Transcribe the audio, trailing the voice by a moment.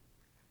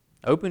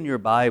Open your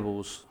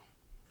Bibles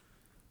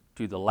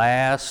to the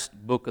last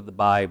book of the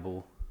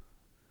Bible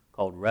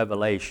called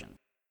Revelation.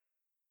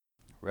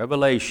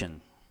 Revelation.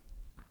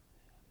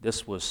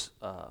 This was,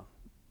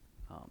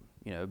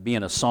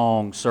 being a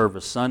song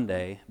service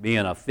Sunday,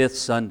 being a fifth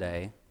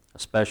Sunday, a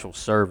special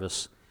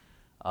service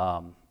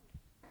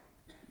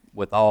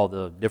with all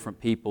the different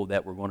people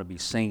that were going to be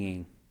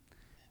singing.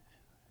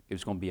 It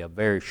was going to be a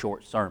very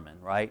short sermon,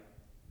 right?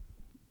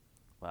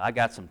 Well, I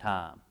got some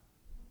time.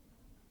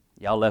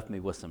 Y'all left me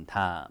with some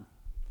time.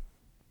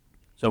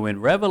 So in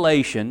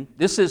Revelation,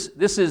 this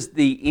is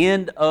the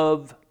end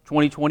of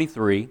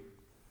 2023,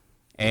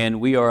 and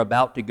we are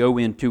about to go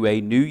into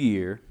a new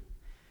year,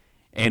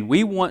 and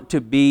we want to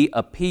be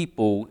a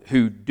people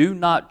who do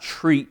not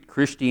treat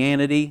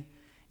Christianity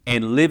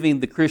and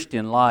living the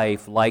Christian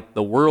life like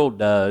the world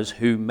does,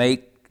 who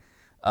make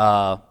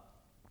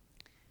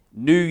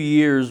New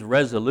Year's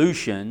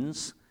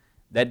resolutions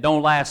that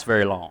don't last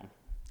very long.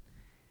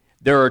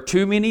 There are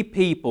too many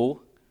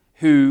people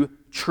who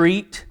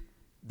treat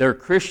their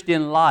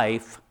Christian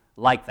life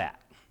like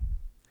that.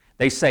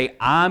 They say,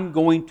 I'm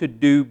going to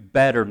do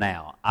better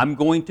now. I'm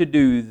going to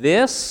do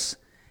this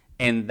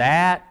and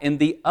that and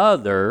the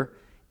other,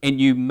 and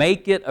you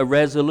make it a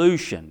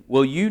resolution.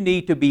 Well, you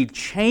need to be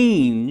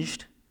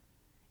changed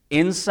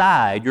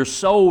inside. Your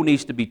soul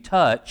needs to be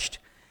touched,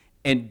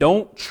 and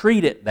don't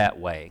treat it that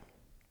way.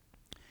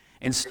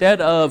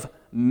 Instead of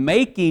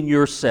making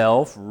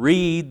yourself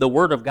read the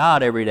Word of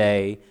God every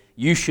day,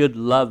 you should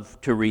love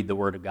to read the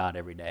Word of God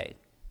every day.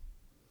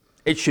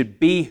 It should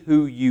be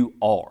who you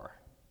are,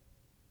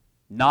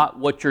 not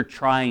what you're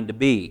trying to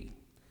be.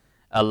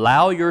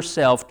 Allow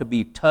yourself to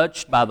be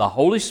touched by the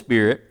Holy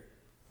Spirit.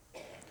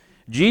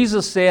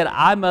 Jesus said,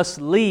 I must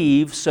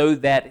leave so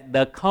that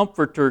the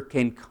Comforter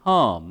can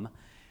come.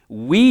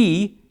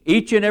 We,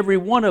 each and every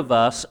one of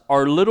us,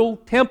 are little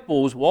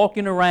temples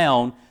walking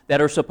around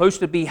that are supposed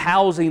to be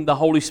housing the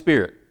Holy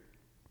Spirit.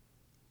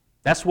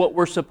 That's what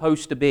we're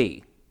supposed to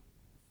be.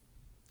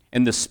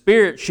 And the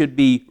Spirit should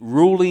be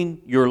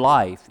ruling your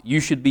life.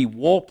 You should be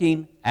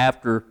walking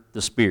after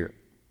the Spirit.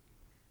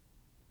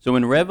 So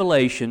in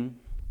Revelation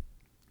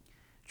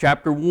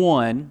chapter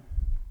 1,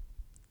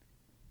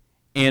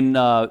 in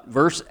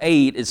verse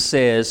 8, it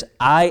says,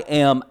 I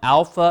am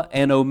Alpha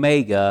and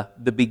Omega,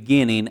 the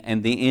beginning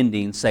and the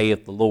ending,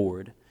 saith the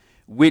Lord,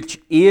 which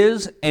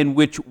is and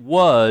which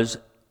was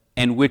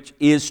and which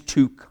is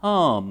to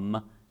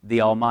come,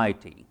 the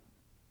Almighty.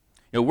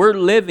 Now, we're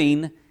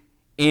living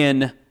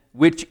in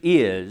which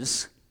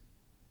is,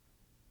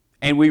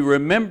 and we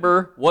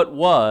remember what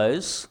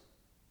was,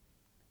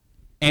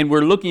 and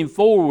we're looking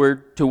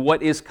forward to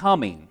what is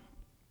coming.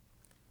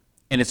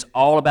 And it's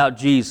all about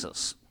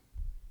Jesus.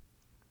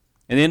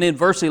 And then in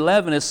verse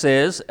 11 it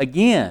says,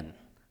 again,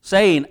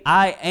 saying,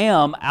 I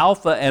am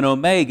Alpha and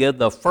Omega,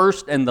 the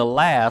first and the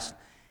last,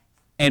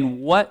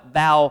 and what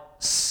thou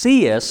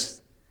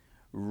seest,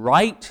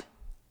 write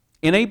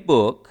in a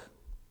book,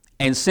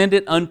 and send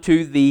it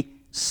unto the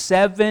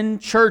 7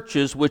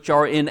 churches which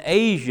are in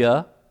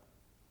Asia,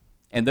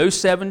 and those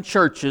 7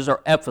 churches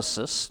are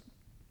Ephesus,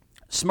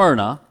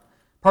 Smyrna,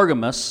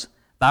 Pergamos,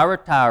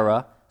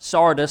 Thyatira,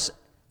 Sardis,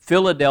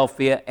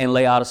 Philadelphia, and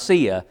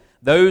Laodicea.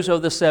 Those are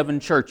the 7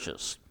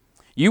 churches.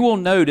 You will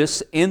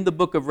notice in the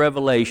book of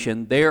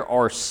Revelation there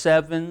are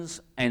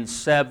 7s and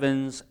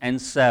 7s and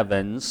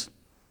 7s.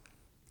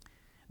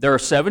 There are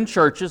 7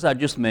 churches I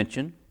just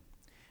mentioned.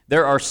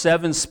 There are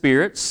 7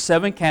 spirits,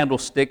 7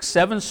 candlesticks,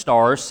 7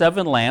 stars,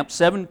 7 lamps,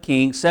 7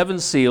 kings, 7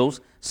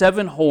 seals,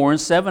 7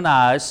 horns, 7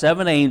 eyes,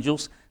 7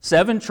 angels,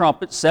 7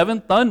 trumpets,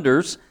 7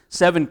 thunders,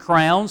 7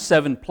 crowns,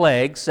 7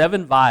 plagues,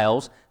 7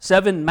 vials,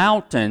 7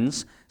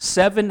 mountains,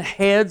 7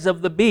 heads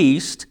of the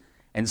beast,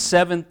 and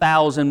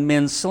 7,000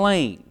 men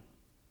slain.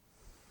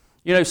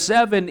 You know,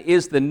 7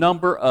 is the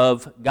number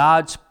of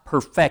God's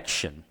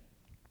perfection.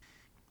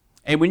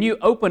 And when you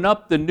open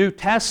up the New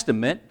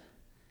Testament,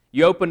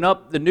 you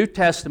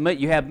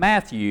have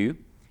Matthew,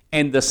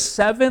 and the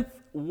 7th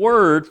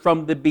word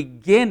from the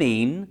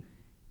beginning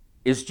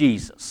is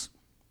Jesus.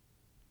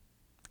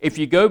 If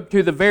you go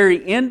to the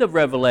very end of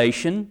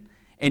Revelation,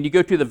 and you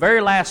go to the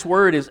very last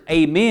word is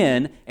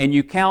Amen, and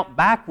you count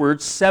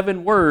backwards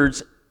 7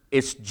 words,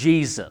 it's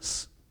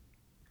Jesus.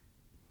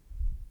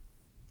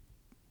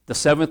 The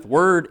 7th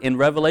word in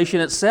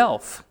Revelation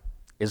itself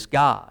is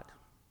God.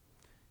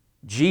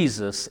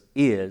 Jesus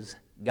is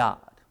God.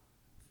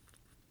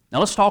 Now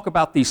let's talk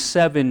about these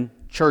 7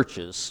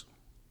 churches.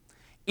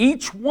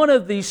 Each one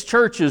of these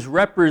churches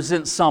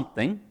represents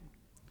something,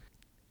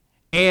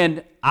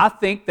 and I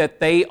think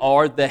that they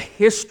are the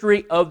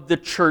history of the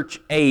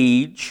church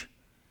age.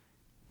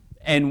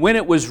 And when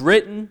it was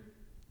written,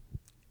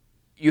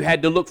 you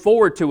had to look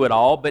forward to it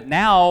all, but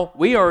now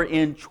we are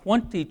in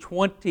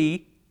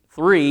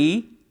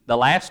 2023, the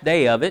last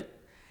day of it,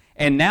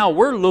 and now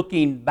we're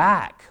looking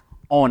back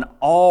on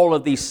all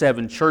of these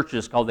 7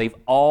 churches because they've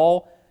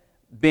all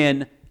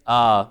been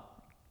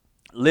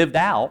lived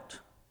out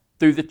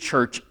through the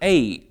church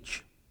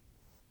age.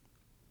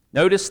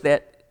 Notice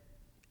that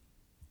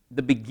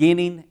the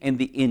beginning and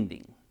the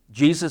ending.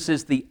 Jesus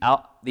is the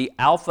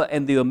Alpha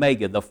and the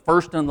Omega, the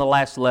first and the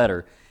last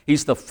letter.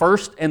 He's the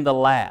first and the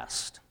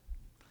last.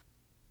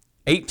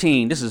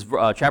 18, this is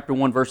chapter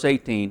 1, verse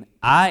 18.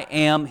 I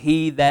am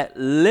he that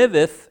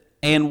liveth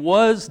and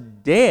was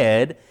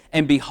dead,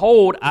 and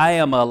behold, I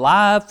am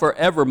alive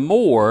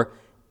forevermore.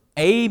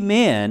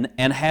 Amen,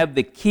 and have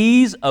the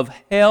keys of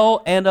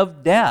hell and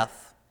of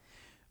death.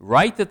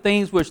 Write the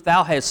things which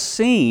thou hast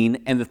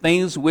seen, and the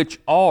things which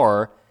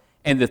are,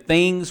 and the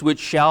things which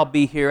shall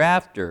be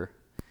hereafter.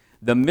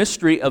 The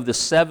mystery of the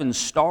 7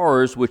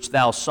 stars which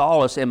thou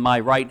sawest in my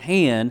right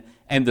hand,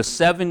 and the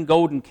 7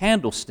 golden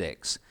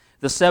candlesticks.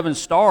 The 7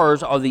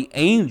 stars are the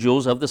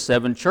angels of the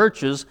 7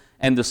 churches,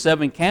 and the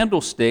 7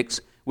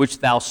 candlesticks which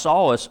thou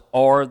sawest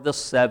are the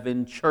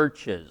 7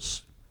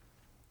 churches.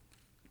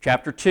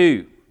 Chapter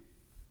 2.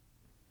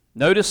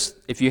 Notice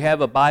if you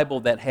have a Bible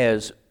that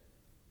has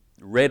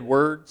red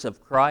words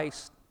of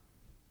Christ,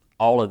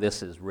 all of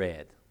this is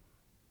red.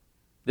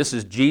 This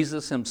is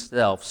Jesus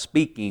himself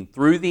speaking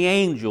through the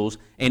angels,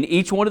 and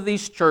each one of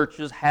these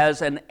churches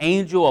has an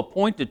angel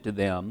appointed to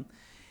them.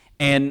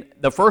 And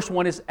the first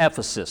one is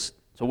Ephesus.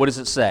 So what does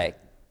it say?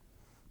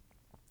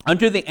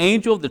 Unto the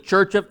angel of the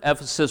church of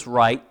Ephesus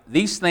write,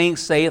 These things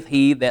saith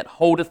he that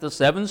holdeth the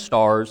 7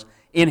 stars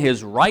in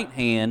his right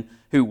hand,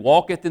 who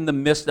walketh in the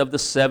midst of the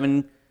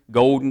 7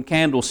 golden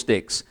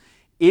candlesticks.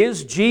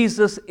 Is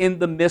Jesus in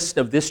the midst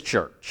of this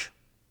church?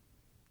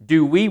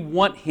 Do we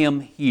want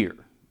him here?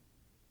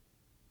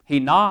 He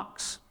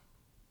knocks.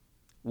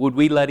 Would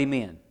we let him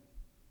in?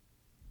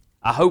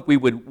 I hope we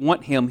would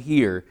want him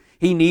here.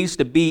 He needs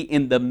to be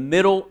in the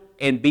middle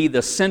and be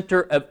the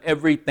center of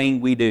everything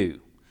we do.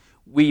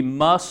 We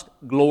must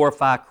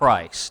glorify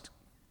Christ.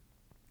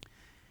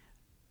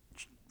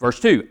 Verse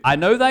 2, I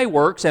know thy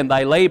works and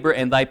thy labor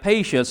and thy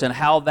patience, and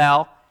how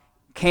thou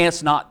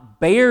canst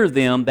not bear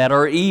them that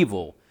are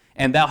evil.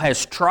 And thou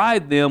hast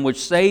tried them which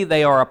say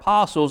they are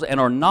apostles and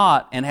are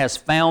not, and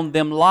hast found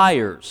them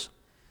liars.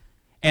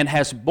 And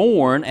hast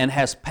borne and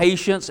hast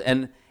patience,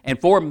 and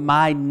for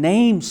my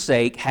name's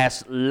sake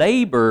hast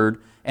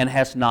labored and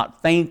hast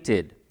not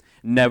fainted.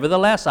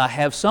 Nevertheless, I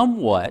have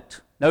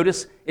somewhat.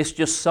 Notice it's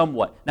just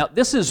somewhat. Now,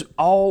 this is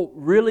all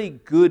really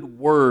good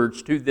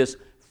words to this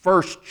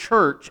first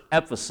church,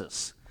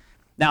 Ephesus.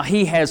 Now,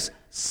 he has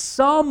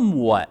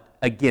somewhat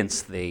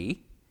against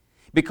thee,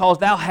 because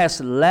thou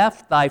hast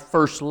left thy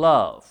first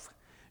love.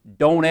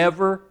 Don't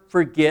ever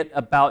forget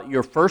about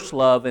your first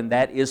love, and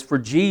that is for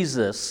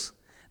Jesus,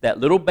 that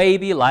little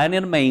baby lying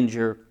in a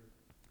manger,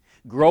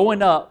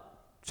 growing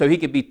up so he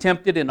could be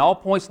tempted in all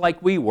points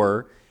like we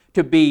were,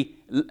 to be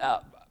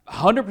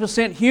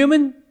 100%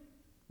 human,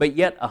 but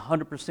yet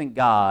 100%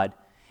 God,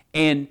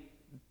 and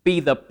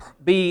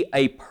be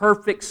a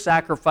perfect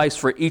sacrifice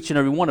for each and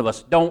every one of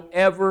us. Don't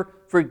ever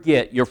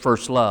forget your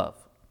first love.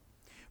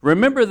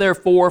 Remember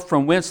therefore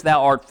from whence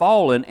thou art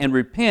fallen, and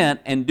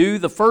repent, and do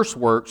the first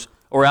works,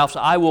 or else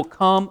I will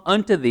come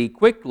unto thee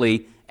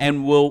quickly,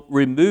 and will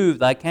remove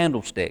thy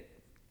candlestick.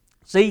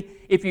 See,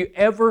 if you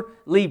ever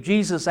leave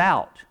Jesus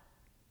out,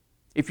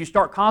 if you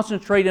start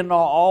concentrating on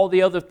all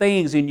the other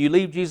things and you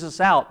leave Jesus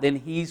out, then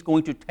he's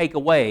going to take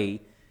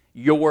away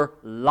your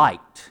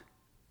light.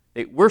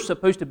 We're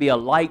supposed to be a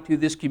light to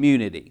this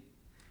community,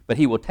 but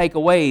he will take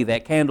away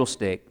that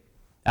candlestick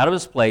out of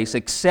his place,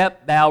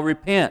 except thou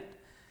repent.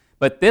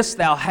 But this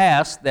thou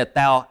hast, that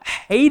thou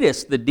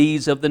hatest the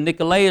deeds of the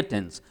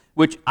Nicolaitans,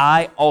 which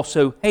I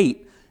also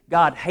hate.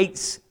 God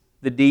hates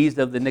the deeds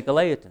of the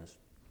Nicolaitans.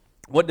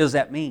 What does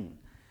that mean?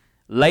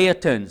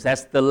 Laitans,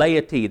 that's the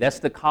laity, that's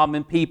the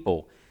common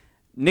people.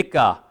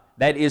 Nika,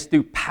 that is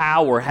to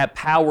power, have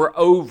power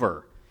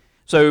over.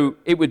 So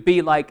it would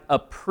be like a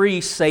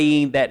priest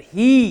saying that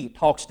he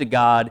talks to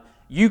God,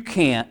 you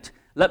can't,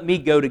 let me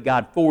go to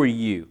God for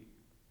you.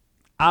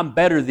 I'm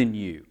better than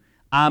you.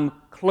 I'm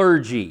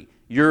clergy.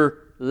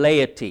 You're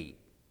laity.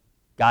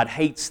 God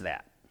hates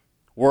that.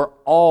 We're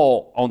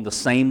all on the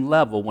same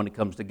level when it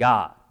comes to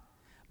God.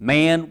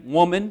 Man,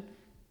 woman,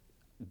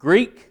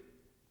 Greek,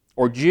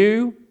 or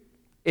Jew,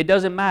 it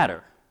doesn't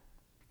matter.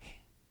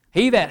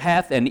 He that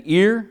hath an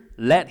ear,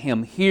 let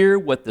him hear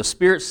what the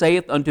Spirit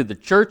saith unto the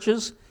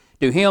churches.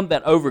 To him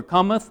that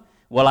overcometh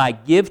will I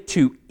give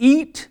to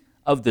eat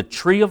of the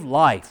tree of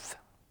life,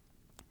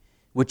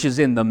 which is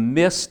in the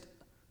midst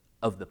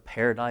of the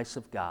paradise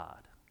of God.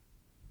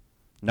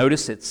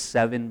 Notice it's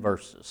 7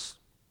 verses.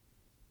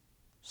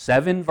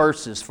 7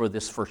 verses for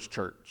this first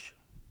church.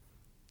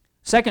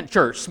 Second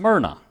church,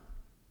 Smyrna.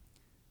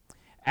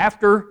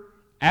 After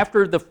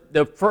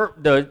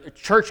the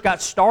church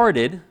got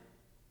started,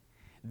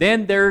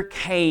 then there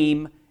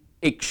came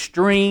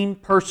extreme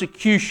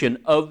persecution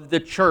of the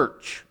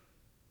church.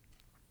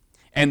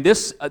 And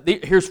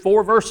here's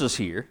 4 verses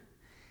here.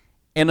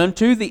 And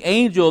unto the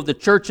angel of the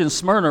church in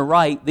Smyrna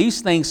write,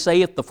 These things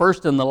saith the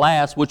first and the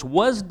last, which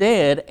was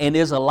dead and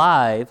is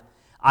alive.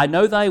 I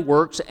know thy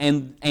works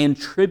and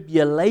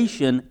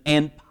tribulation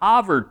and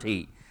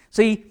poverty.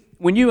 See,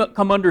 when you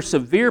come under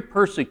severe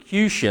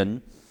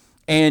persecution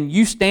and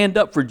you stand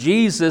up for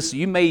Jesus,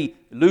 you may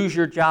lose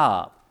your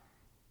job.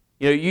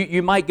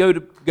 You might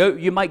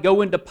you might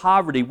go into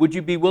poverty. Would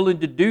you be willing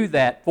to do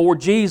that for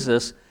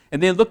Jesus?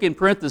 And then look in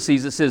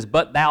parentheses, it says,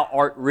 but thou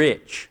art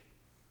rich.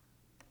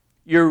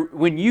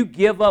 When you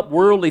give up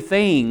worldly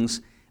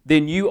things,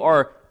 then you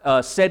are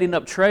setting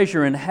up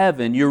treasure in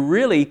heaven. You're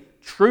really,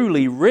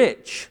 truly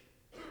rich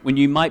when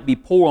you might be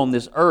poor on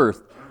this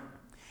earth.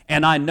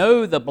 And I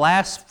know the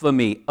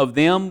blasphemy of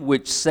them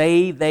which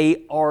say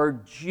they are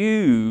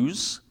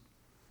Jews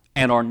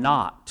and are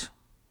not,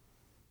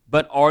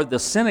 but are the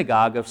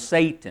synagogue of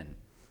Satan.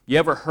 You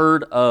ever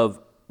heard of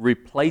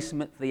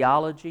replacement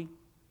theology?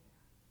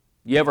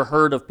 You ever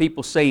heard of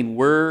people saying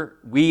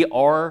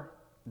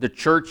the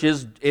church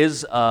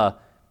is the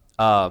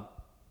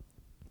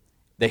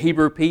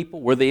Hebrew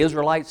people, we're the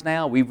Israelites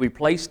now, we've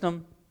replaced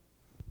them?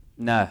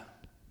 No,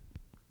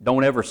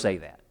 don't ever say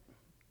that.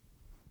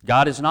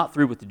 God is not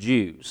through with the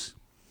Jews.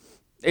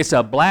 It's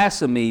a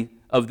blasphemy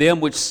of them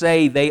which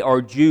say they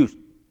are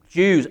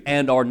Jews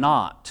and are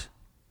not,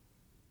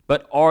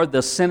 but are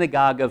the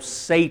synagogue of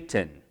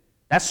Satan.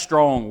 That's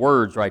strong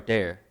words right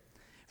there.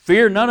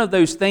 Fear none of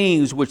those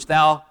things which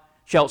thou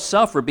shalt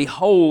suffer.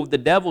 Behold, the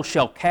devil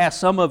shall cast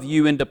some of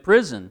you into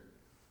prison,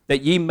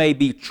 that ye may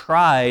be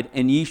tried,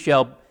 and ye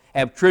shall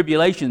have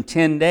tribulation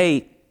 10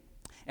 days.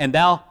 And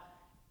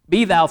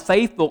be thou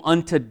faithful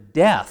unto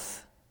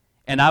death,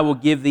 and I will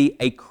give thee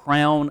a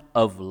crown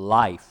of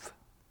life.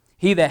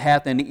 He that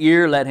hath an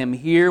ear, let him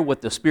hear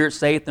what the Spirit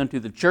saith unto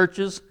the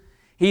churches.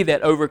 He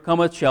that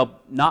overcometh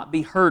shall not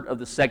be hurt of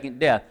the second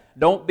death.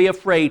 Don't be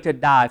afraid to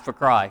die for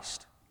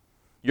Christ.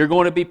 You're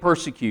going to be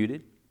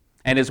persecuted.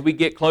 And as we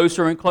get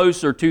closer and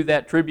closer to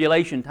that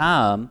tribulation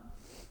time,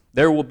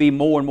 there will be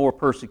more and more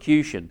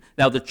persecution.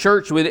 Now, the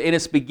church in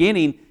its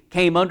beginning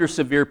came under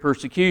severe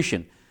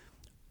persecution.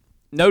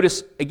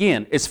 Notice,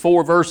 again, it's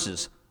 4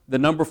 verses. The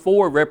number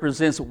 4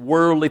 represents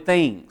worldly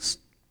things.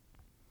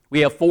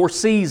 We have 4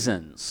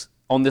 seasons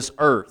on this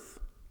earth.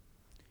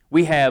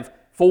 We have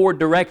 4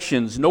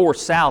 directions, north,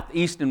 south,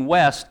 east, and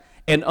west.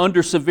 And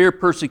under severe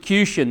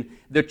persecution,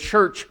 the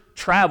church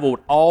traveled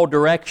all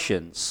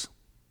directions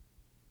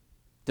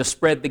to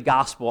spread the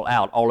gospel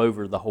out all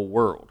over the whole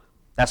world.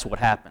 That's what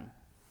happened.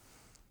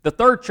 The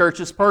 3rd church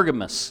is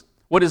Pergamos.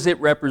 What does it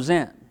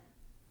represent?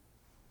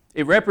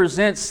 It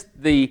represents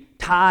the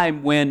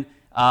time when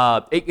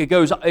it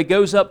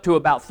goes up to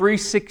about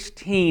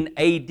 316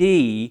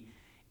 A.D.,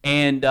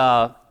 and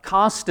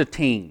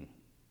Constantine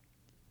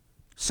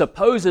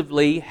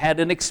supposedly had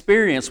an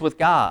experience with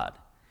God,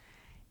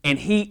 and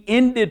he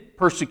ended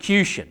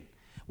persecution.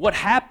 What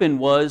happened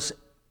was,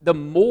 the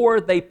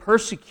more they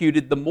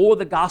persecuted, the more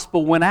the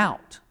gospel went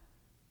out.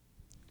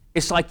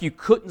 It's like you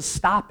couldn't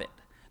stop it.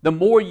 The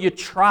more you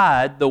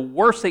tried, the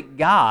worse it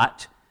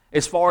got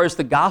as far as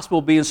the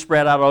gospel being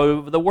spread out all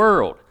over the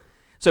world.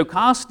 So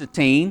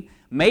Constantine,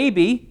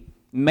 maybe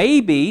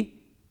the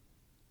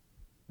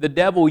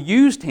devil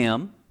used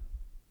him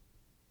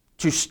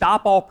to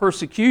stop all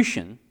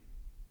persecution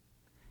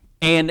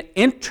and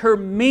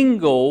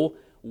intermingle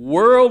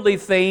worldly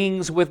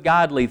things with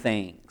godly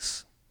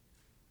things.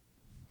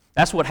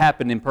 That's what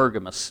happened in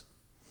Pergamos.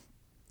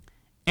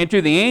 And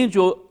to the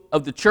angel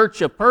of the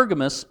church of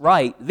Pergamos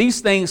write, these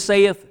things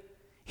saith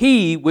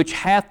he which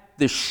hath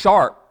the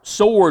sharp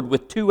sword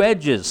with 2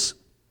 edges.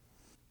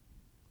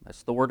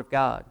 That's the word of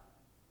God.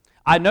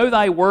 I know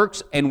thy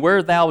works, and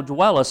where thou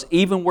dwellest,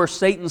 even where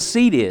Satan's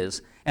seat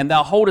is, and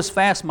thou holdest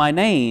fast my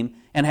name,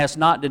 and hast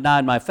not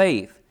denied my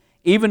faith.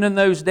 Even in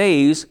those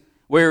days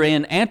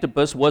wherein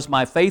Antipas was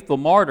my faithful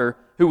martyr,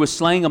 who was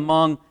slain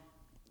among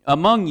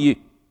you,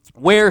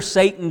 where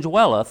Satan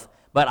dwelleth,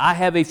 but I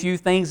have a few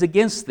things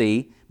against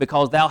thee,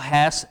 because thou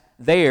hast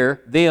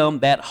there them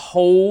that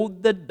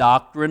hold the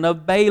doctrine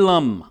of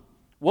Balaam.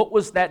 What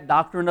was that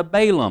doctrine of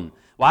Balaam?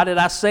 Why did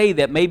I say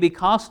that maybe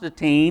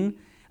Constantine,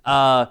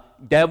 the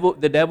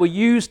devil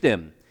used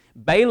him?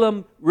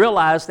 Balaam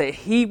realized that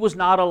he was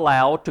not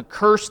allowed to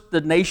curse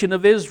the nation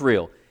of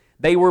Israel.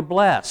 They were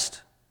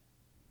blessed.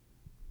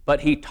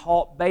 But he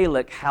taught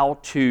Balak how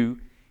to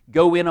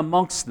go in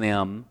amongst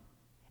them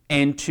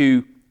and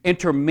to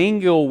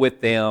intermingle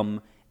with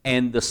them,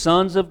 and the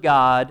sons of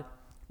God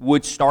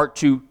would start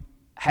to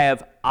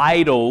have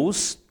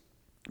idols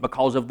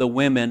because of the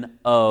women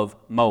of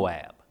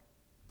Moab.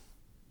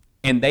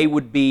 And they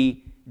would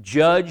be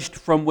judged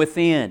from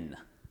within.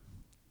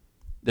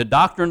 The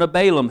doctrine of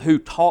Balaam, who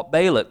taught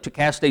Balak to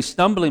cast a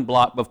stumbling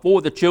block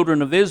before the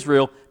children of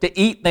Israel, to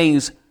eat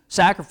things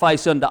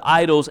sacrificed unto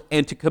idols,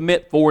 and to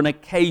commit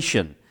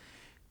fornication.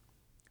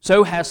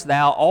 So hast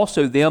thou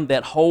also them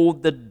that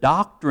hold the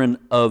doctrine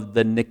of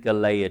the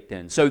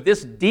Nicolaitans. So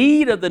this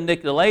deed of the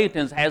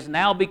Nicolaitans has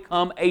now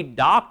become a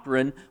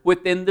doctrine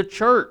within the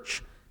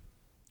church.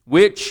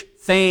 Which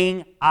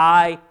thing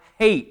I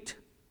hate,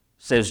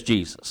 says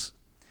Jesus.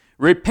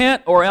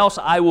 Repent, or else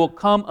I will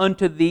come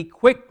unto thee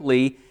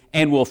quickly,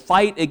 and will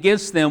fight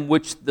against them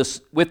with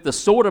the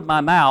sword of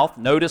my mouth.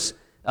 Notice,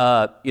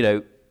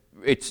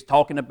 it's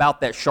talking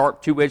about that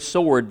sharp 2-edged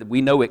sword.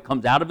 We know it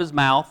comes out of his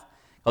mouth.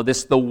 Oh, this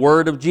is the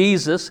word of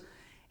Jesus.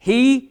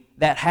 He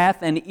that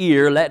hath an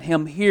ear, let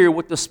him hear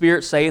what the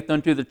Spirit saith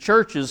unto the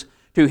churches.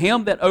 To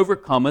him that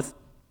overcometh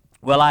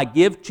will I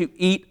give to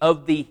eat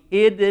of the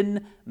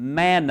hidden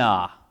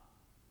manna.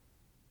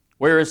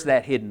 Where is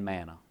that hidden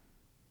manna?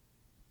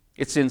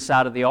 It's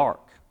inside of the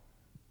ark.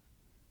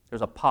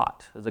 There's a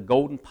pot. There's a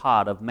golden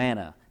pot of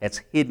manna that's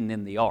hidden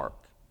in the ark.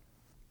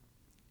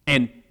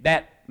 And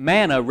that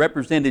manna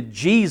represented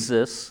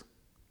Jesus,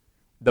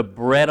 the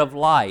bread of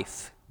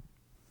life,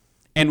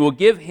 and will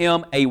give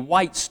him a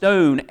white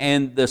stone,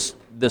 and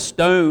the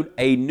stone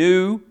a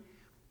new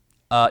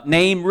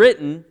name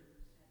written,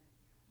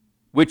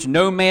 which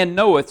no man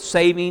knoweth,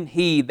 saving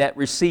he that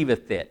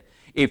receiveth it.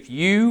 If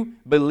you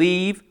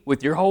believe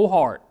with your whole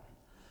heart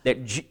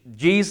that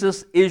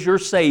Jesus is your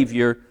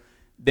Savior,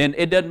 then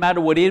it doesn't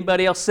matter what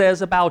anybody else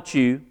says about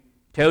you,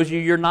 tells you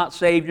you're not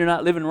saved, you're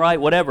not living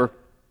right, whatever.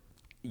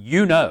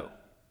 You know.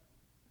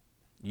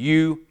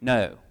 You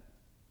know.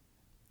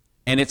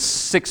 And it's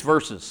 6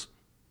 verses.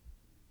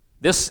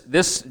 This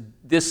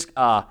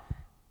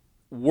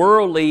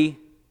worldly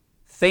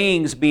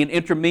things being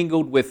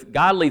intermingled with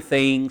godly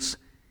things,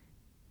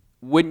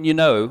 wouldn't you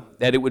know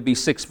that it would be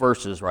 6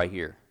 verses right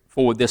here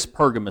for this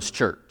Pergamos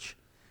church?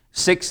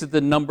 6 is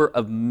the number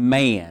of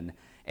man,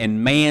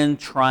 and man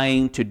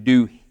trying to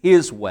do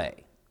his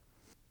way.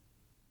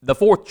 The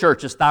 4th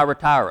church is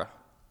Thyatira.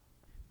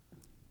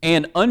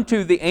 And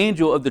unto the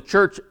angel of the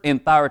church in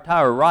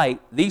Thyatira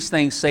write, these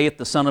things saith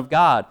the Son of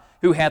God,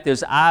 who hath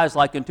his eyes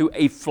like unto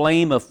a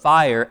flame of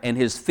fire, and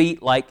his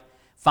feet like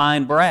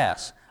fine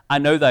brass. I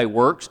know thy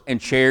works, and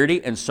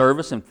charity, and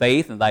service, and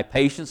faith, and thy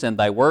patience, and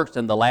thy works,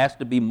 and the last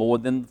to be more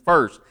than the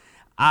first.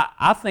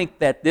 I think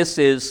that this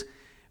is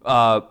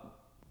the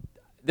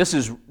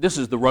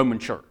Roman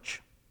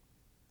Church.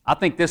 I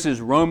think this is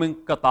Roman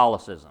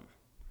Catholicism.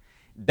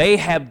 They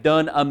have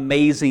done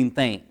amazing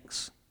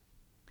things.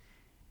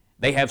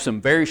 They have some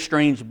very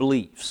strange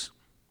beliefs.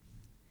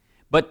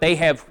 But they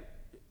have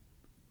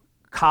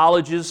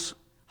colleges,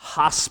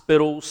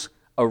 hospitals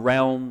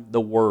around the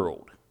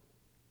world.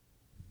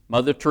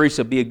 Mother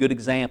Teresa would be a good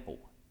example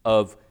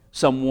of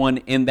someone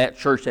in that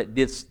church that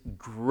did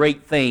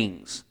great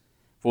things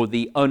for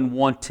the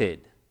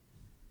unwanted.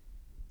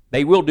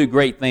 They will do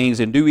great things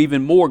and do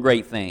even more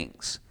great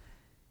things.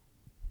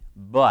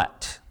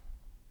 But,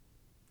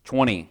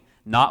 20,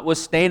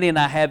 notwithstanding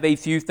I have a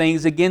few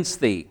things against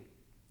thee,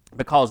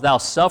 because thou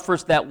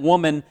sufferest that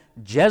woman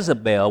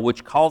Jezebel,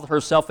 which calleth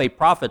herself a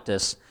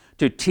prophetess,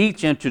 to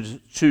teach and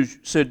to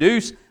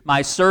seduce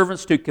my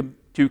servants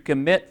to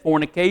commit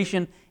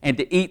fornication and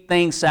to eat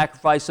things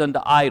sacrificed unto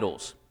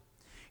idols.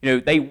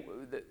 You know,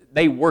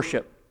 they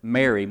worship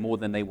Mary more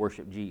than they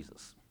worship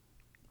Jesus.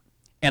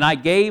 And I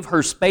gave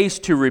her space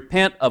to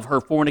repent of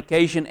her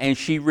fornication, and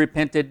she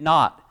repented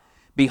not.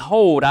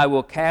 Behold, I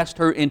will cast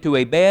her into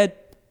a bed,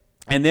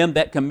 and them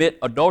that commit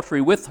adultery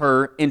with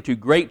her into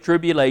great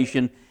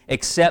tribulation,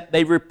 except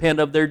they repent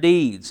of their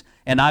deeds.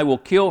 And I will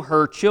kill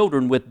her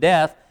children with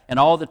death, and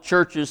all the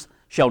churches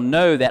shall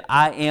know that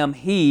I am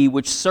he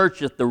which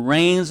searcheth the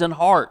reins and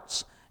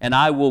hearts. And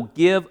I will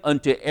give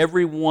unto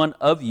every one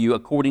of you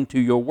according to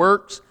your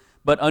works.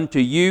 But unto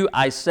you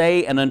I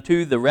say, and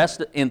unto the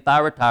rest in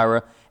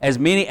Thyatira, as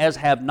many as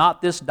have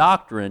not this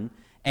doctrine,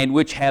 and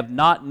which have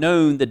not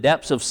known the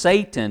depths of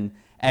Satan,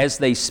 as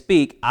they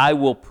speak, I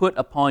will put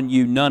upon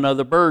you none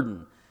other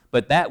burden,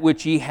 but that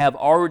which ye have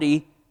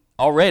already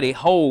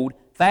hold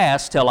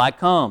fast till I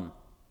come.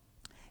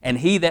 And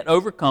he that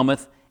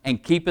overcometh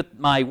and keepeth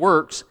my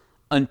works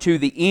unto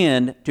the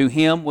end, to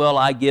him will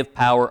I give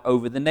power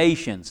over the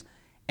nations.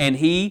 And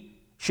he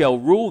shall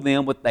rule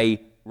them with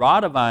a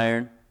rod of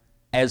iron,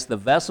 as the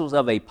vessels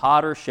of a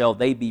potter shall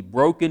they be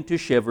broken to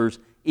shivers,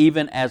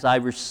 even as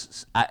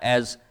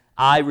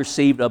I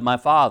received of my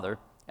Father.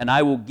 And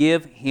I will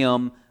give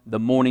him the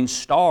morning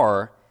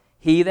star.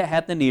 He that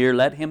hath an ear,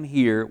 let him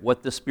hear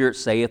what the Spirit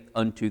saith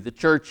unto the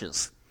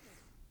churches.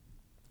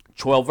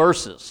 12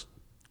 verses,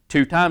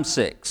 2 times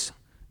 6,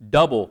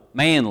 double,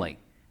 manly.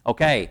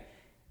 Okay,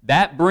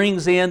 that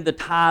brings in the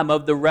time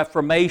of the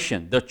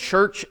Reformation. The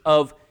church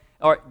of,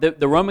 or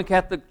the Roman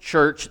Catholic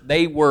Church,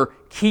 they were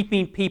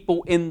keeping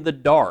people in the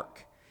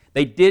dark.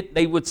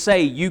 They would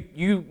say,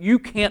 you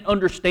can't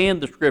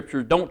understand the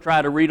Scriptures, don't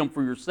try to read them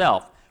for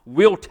yourself.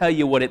 We'll tell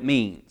you what it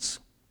means.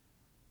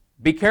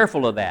 Be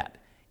careful of that.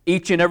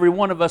 Each and every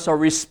one of us are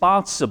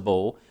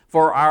responsible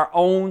for our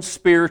own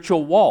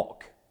spiritual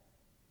walk.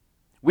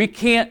 We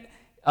can't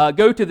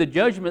go to the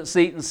judgment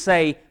seat and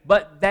say,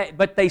 but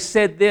they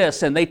said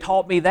this and they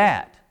taught me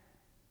that.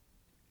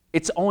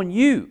 It's on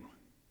you.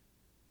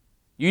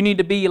 You need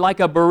to be like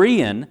a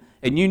Berean,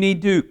 and you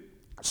need to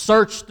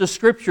search the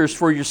Scriptures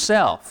for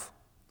yourself.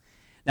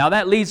 Now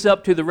that leads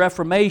up to the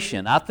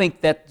Reformation. I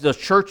think that the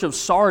church of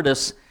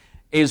Sardis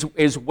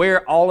is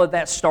where all of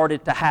that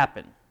started to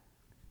happen.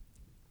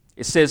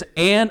 It says,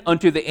 and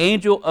unto the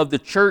angel of the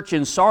church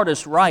in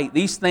Sardis write,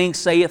 these things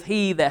saith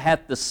he that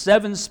hath the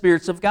 7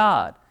 spirits of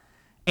God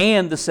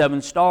and the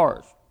 7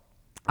 stars.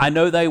 I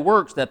know thy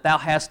works, that thou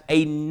hast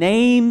a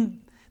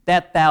name,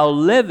 that thou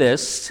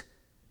livest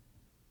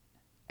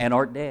and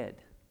art dead.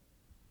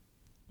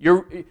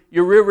 You're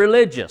real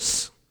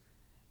religious.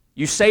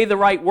 You say the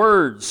right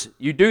words.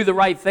 You do the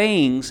right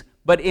things,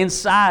 but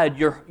inside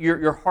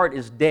your heart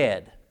is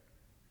dead.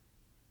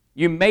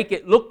 You make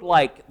it look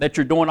like that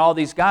you're doing all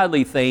these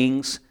godly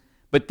things,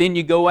 but then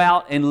you go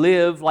out and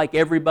live like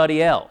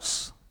everybody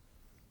else.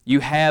 You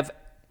have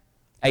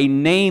a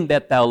name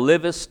that thou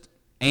livest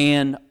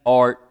and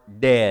art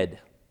dead.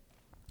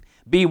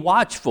 Be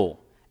watchful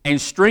and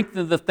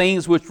strengthen the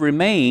things which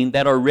remain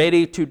that are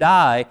ready to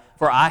die,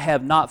 for I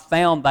have not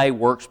found thy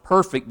works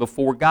perfect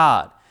before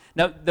God.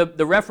 Now,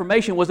 the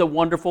Reformation was a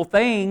wonderful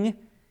thing,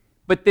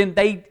 but then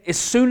as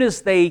soon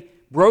as they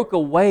broke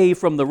away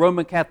from the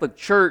Roman Catholic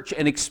Church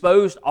and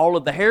exposed all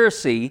of the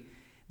heresy,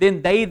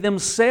 then they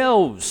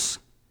themselves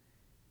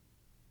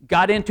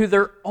got into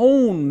their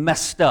own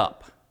messed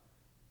up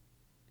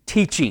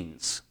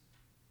teachings.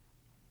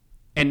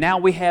 And now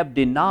we have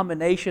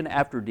denomination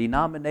after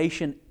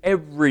denomination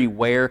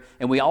everywhere,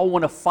 and we all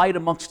want to fight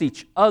amongst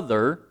each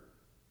other.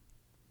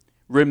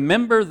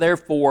 Remember,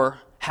 therefore,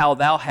 how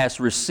thou hast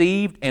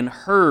received and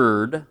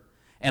heard,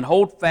 and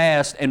hold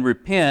fast and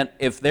repent.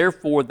 If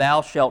therefore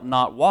thou shalt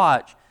not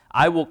watch,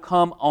 I will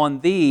come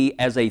on thee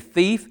as a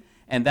thief,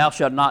 and thou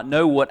shalt not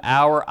know what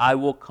hour I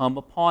will come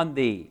upon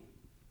thee.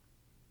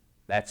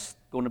 That's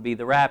going to be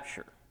the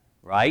rapture,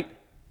 right?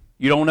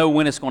 You don't know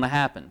when it's going to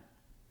happen.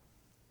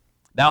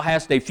 Thou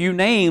hast a few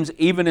names,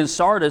 even in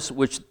Sardis,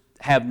 which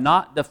have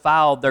not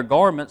defiled their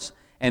garments,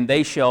 and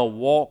they shall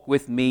walk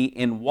with me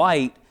in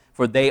white,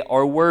 for they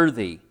are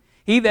worthy.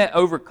 He that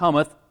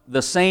overcometh,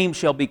 the same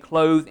shall be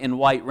clothed in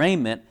white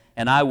raiment,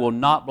 and I will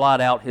not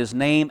blot out his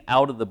name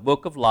out of the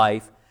book of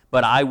life,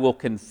 but I will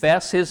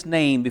confess his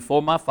name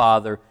before my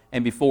Father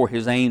and before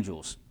his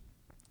angels.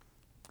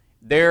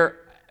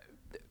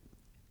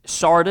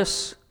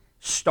 Sardis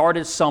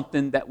started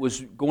something that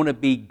was going to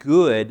be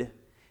good.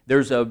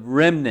 There's a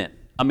remnant.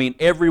 I mean,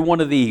 every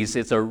one of these,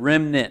 it's a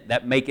remnant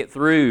that make it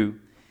through.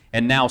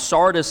 And now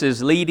Sardis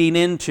is leading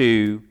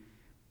into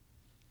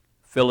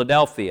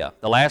Philadelphia.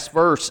 The last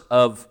verse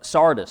of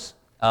Sardis.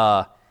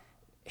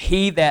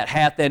 He that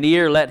hath an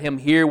ear, let him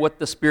hear what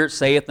the Spirit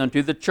saith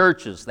unto the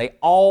churches. They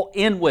all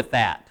end with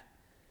that.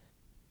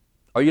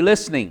 Are you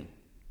listening?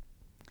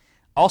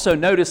 Also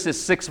notice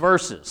this 6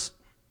 verses.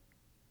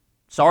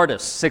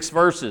 Sardis, 6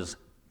 verses.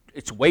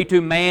 It's way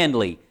too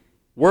manly,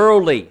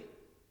 worldly.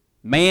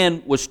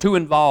 Man was too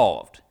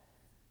involved.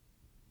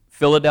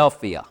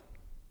 Philadelphia,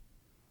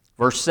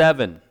 verse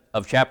 7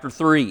 of chapter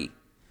 3.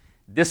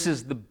 This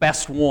is the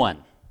best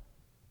one.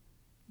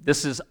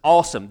 This is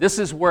awesome. This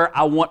is where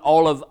I want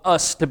all of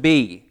us to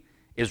be,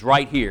 is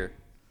right here.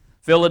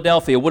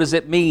 Philadelphia, what does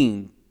it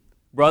mean?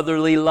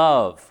 Brotherly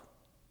love,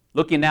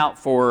 looking out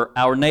for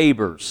our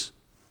neighbors.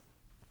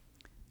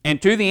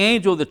 And to the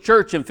angel of the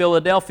church in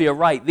Philadelphia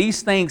write,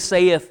 these things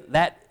saith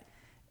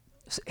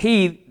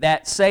he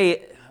that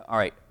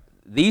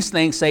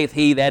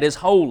is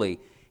holy,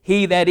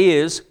 he that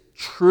is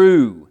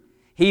true,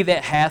 he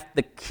that hath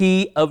the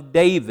key of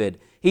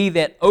David, he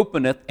that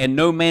openeth and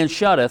no man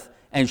shutteth,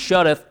 and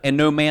shutteth and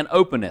no man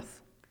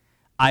openeth.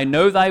 I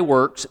know thy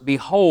works,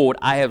 behold,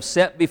 I have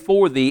set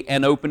before thee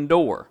an open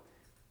door,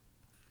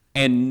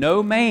 and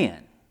no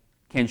man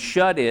can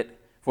shut it,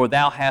 for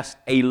thou hast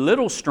a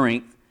little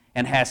strength,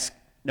 and hast,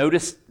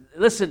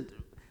 listen,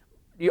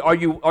 are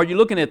you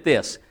looking at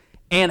this?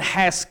 And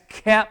hast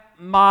kept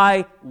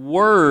my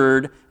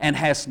word, and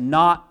hast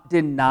not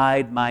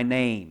denied my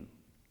name.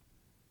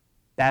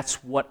 That's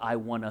what I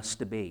want us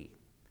to be.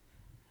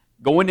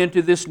 Going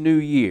into this new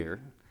year,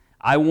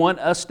 I want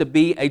us to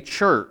be a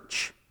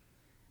church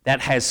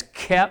that has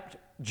kept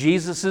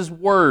Jesus'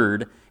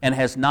 word and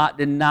has not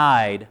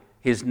denied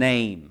his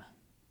name.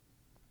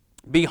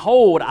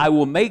 Behold, I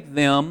will make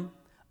them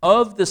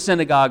of the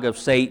synagogue of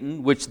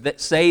Satan, which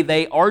say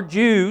they are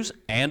Jews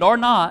and are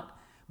not,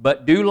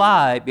 but do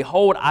lie.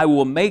 Behold, I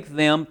will make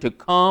them to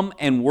come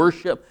and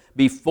worship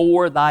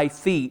before thy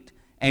feet,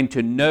 and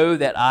to know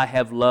that I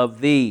have loved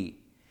thee.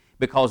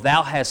 Because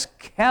thou hast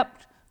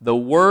kept the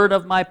word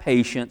of my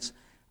patience,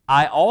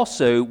 I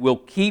also will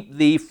keep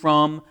thee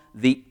from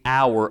the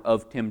hour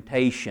of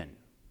temptation.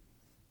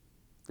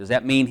 Does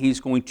that mean he's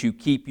going to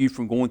keep you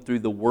from going through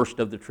the worst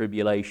of the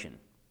tribulation?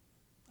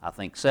 I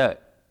think so.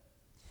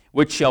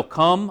 Which shall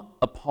come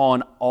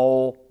upon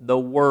all the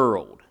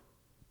world.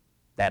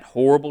 That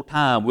horrible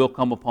time will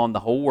come upon the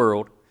whole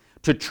world,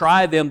 to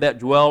try them that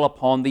dwell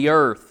upon the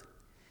earth.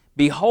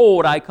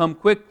 Behold, I come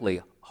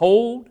quickly.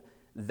 Hold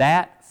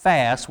that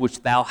fast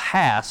which thou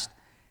hast,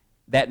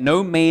 that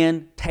no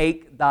man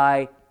take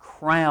thy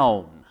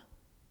crown.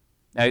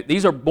 Now,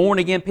 these are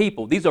born-again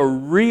people. These are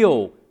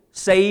real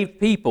saved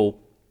people.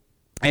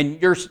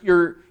 And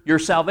your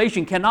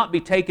salvation cannot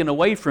be taken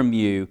away from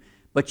you,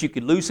 but you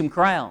could lose some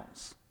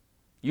crowns.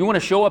 You want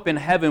to show up in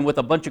heaven with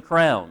a bunch of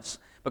crowns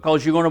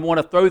because you're going to want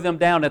to throw them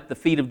down at the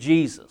feet of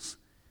Jesus.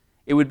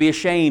 It would be a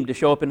shame to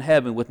show up in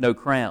heaven with no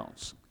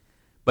crowns.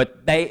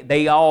 But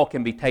they all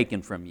can be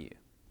taken from you.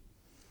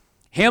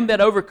 Him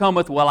that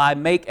overcometh will I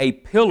make a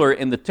pillar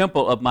in the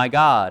temple of my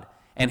God,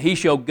 and he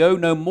shall go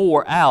no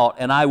more out,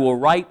 and I will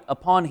write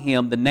upon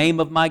him the name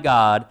of my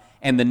God,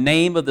 and the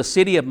name of the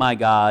city of my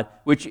God,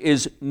 which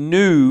is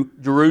New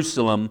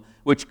Jerusalem,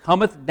 which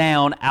cometh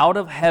down out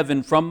of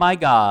heaven from my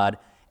God,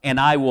 and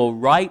I will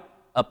write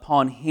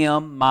upon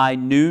him my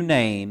new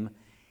name.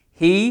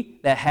 He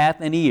that hath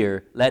an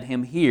ear, let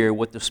him hear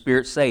what the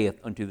Spirit saith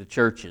unto the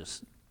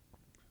churches.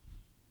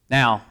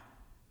 Now,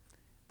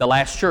 the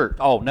last church,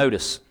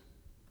 notice,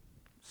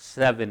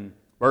 7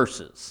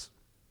 verses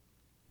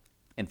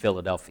in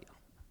Philadelphia.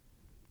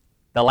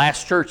 The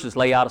last church is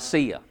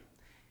Laodicea.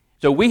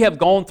 So we have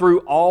gone through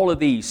all of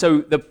these. So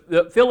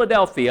the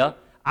Philadelphia,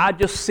 I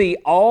just see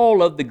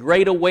all of the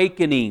great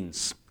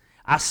awakenings.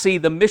 I see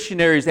the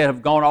missionaries that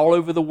have gone all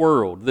over the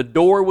world. The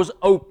door was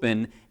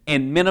open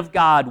and men of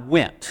God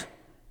went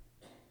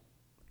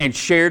and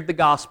shared the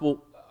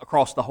gospel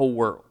across the whole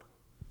world.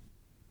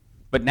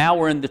 But now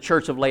we're in the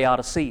church of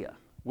Laodicea.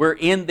 We're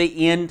in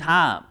the end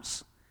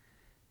times.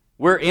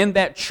 We're in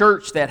that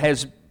church that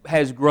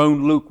has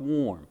grown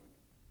lukewarm.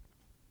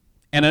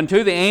 And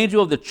unto the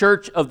angel of the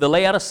church of the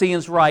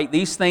Laodiceans write,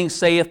 these things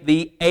saith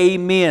the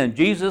Amen.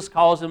 Jesus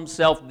calls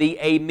himself the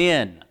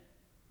Amen.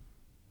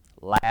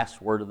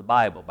 Last word of the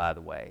Bible, by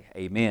the way.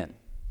 Amen.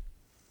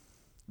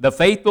 The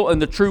faithful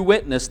and the true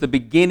witness, the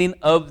beginning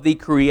of the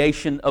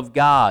creation of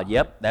God.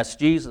 Yep, that's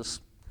Jesus.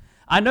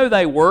 I know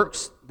thy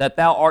works, that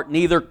thou art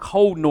neither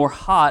cold nor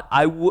hot.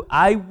 I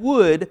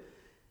would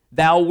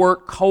thou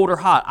wert cold or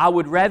hot. I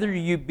would rather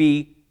you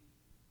be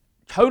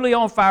totally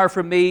on fire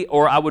for me,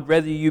 or I would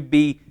rather you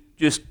be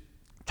just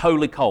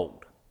totally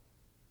cold.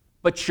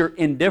 But you're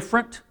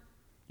indifferent.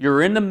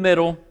 You're in the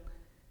middle.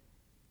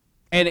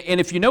 And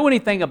if you know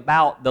anything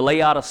about the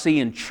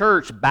Laodicean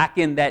church back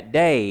in that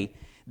day,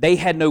 they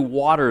had no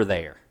water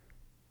there.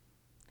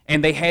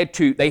 And they had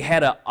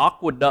an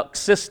aqueduct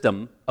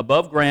system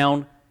above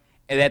ground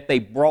that they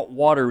brought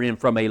water in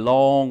from a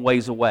long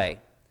ways away.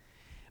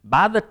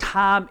 By the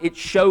time it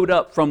showed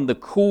up from the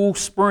cool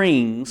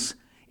springs,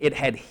 it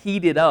had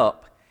heated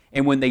up,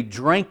 and when they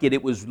drank it,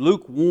 it was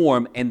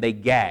lukewarm and they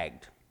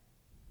gagged.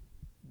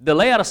 The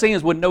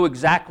Laodiceans would know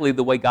exactly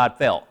the way God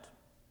felt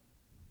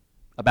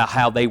about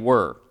how they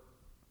were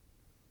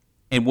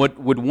and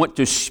would want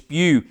to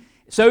spew.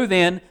 So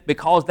then,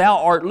 because thou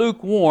art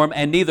lukewarm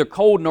and neither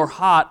cold nor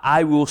hot,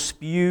 I will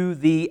spew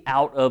thee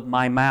out of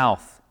my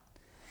mouth.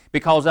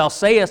 Because thou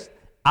sayest,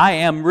 I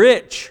am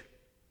rich.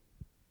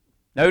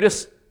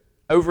 Notice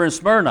over in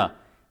Smyrna,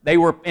 they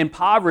were in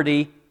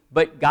poverty,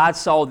 but God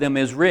saw them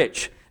as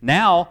rich.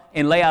 Now,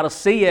 in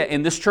Laodicea,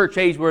 in this church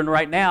age we're in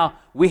right now,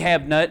 we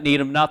have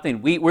need of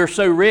nothing. We're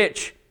so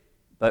rich,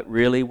 but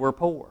really we're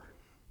poor.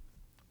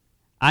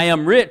 I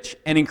am rich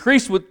and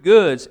increased with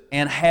goods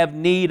and have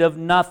need of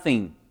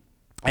nothing.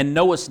 And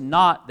knowest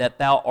not that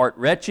thou art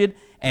wretched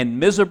and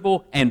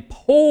miserable and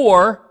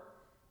poor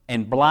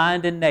and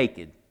blind and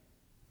naked.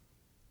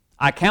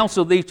 I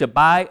counsel thee to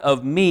buy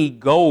of me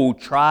gold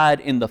tried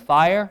in the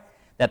fire,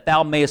 that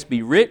thou mayest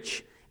be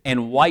rich,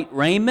 and white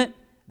raiment,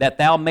 that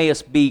thou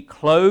mayest be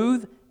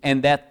clothed,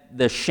 and that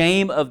the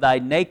shame of thy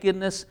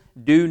nakedness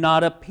do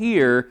not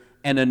appear,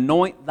 and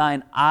anoint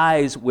thine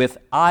eyes with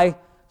eye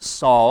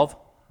salve.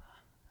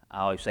 I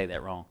always say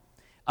that wrong.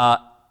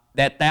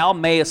 That thou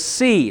mayest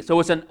see. So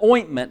it's an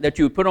ointment that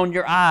you would put on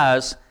your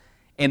eyes,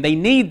 and they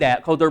need that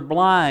because they're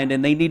blind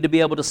and they need to be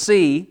able to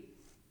see.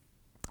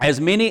 As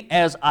many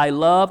as I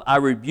love, I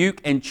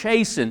rebuke and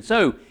chasten.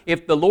 So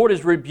if the Lord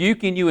is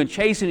rebuking you and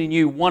chastening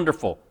you,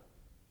 wonderful,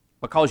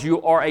 because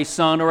you are a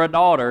son or a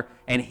daughter,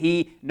 and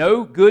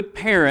no good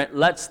parent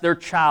lets their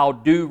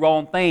child do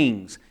wrong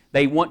things.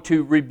 They want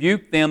to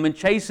rebuke them and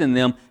chasten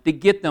them to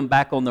get them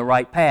back on the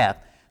right path.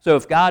 So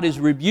if God is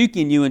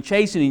rebuking you and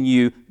chastening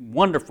you,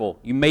 wonderful.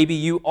 Maybe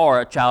you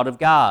are a child of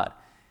God.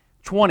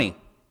 20.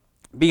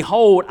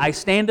 Behold, I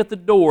stand at the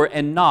door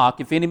and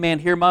knock. If any man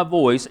hear my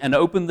voice and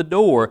open the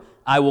door,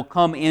 I will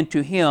come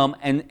into him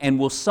and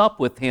will sup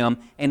with him,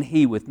 and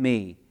he with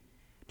me.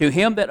 To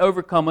him that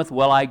overcometh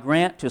will I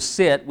grant to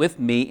sit with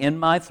me in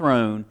my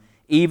throne,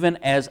 even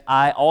as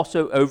I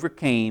also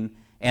overcame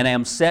and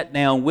am set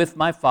down with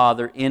my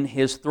Father in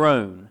his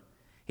throne.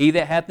 He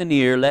that hath an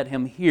ear, let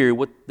him hear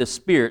what the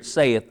Spirit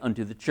saith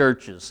unto the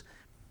churches.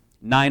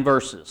 9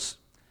 verses.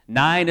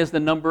 9 is the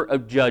number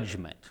of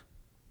judgment.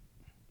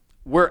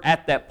 We're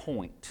at that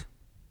point.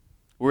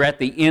 We're at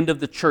the end of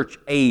the church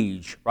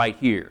age right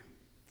here.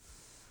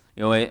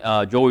 You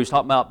know, Joey was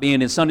talking about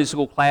being in Sunday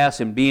school class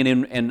and being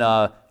in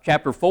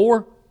chapter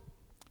 4.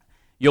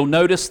 You'll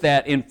notice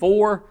that in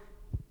 4,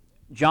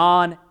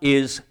 John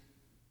is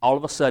all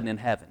of a sudden in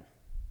heaven.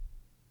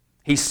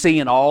 He's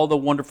seeing all the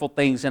wonderful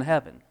things in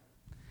heaven.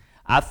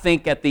 I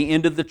think at the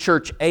end of the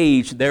church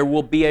age, there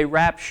will be a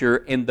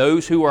rapture, and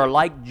those who are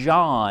like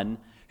John,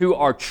 who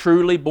are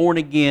truly born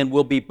again,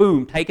 will be,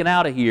 boom, taken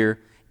out of here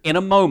in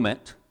a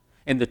moment,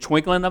 in the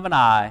twinkling of an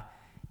eye,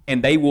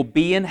 and they will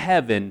be in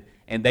heaven,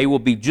 and they will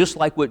be just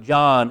like what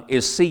John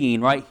is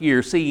seeing right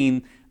here,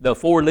 seeing the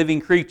 4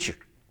 living creatures,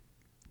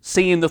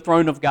 seeing the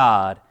throne of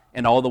God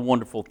and all the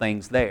wonderful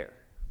things there.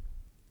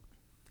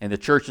 And the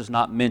church is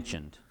not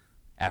mentioned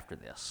after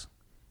this.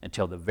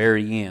 until the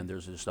very end.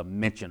 There's just a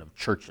mention of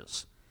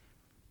churches.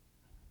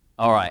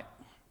 All right.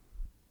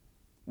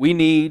 We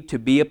need to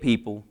be a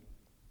people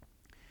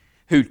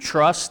who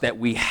trust that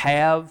we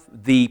have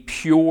the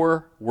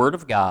pure Word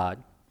of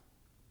God.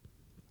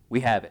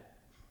 We have it.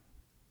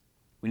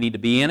 We need to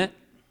be in it.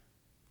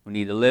 We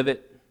need to live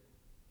it,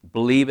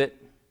 believe it,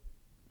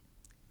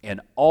 and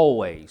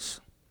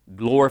always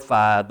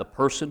glorify the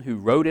person who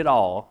wrote it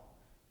all,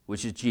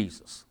 which is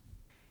Jesus.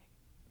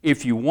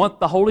 If you want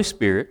the Holy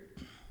Spirit,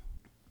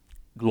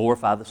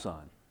 glorify the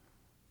Son.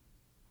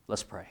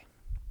 Let's pray.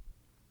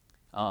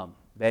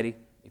 Betty,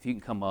 if you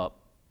can come up,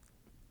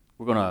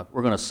 we're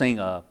gonna sing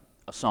a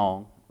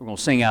song. We're gonna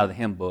sing out of the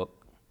hymn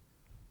book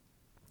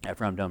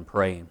after I'm done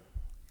praying.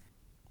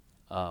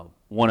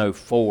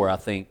 104, I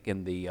think,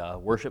 in the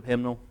worship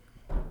hymnal.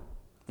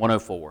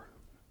 104.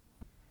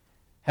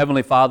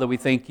 Heavenly Father, we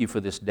thank you for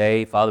this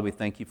day. Father, we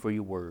thank you for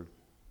your word.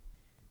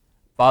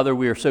 Father,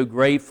 we are so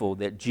grateful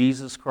that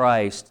Jesus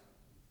Christ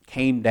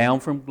came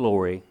down from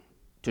glory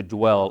to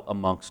dwell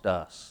amongst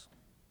us.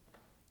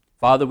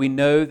 Father, we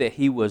know that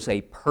he was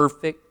a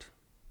perfect,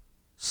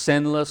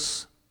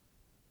 sinless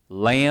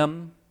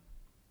lamb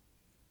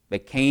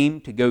that came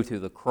to go through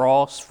the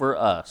cross for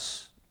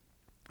us.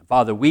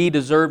 Father, we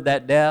deserved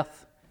that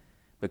death,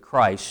 but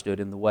Christ stood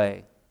in the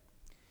way.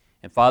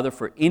 And Father,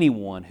 for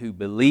anyone who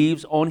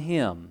believes on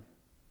him,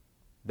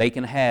 they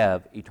can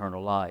have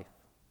eternal life.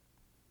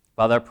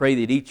 Father, I pray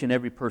that each and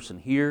every person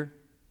here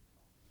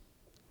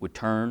would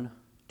turn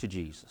to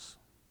Jesus,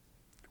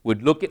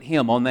 would look at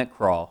him on that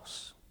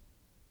cross,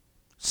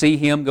 see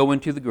him go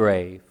into the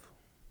grave,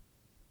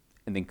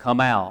 and then come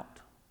out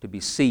to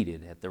be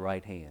seated at the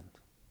right hand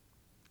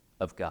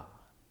of God.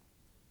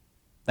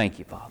 Thank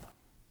you, Father.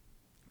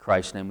 In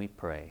Christ's name we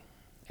pray.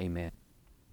 Amen.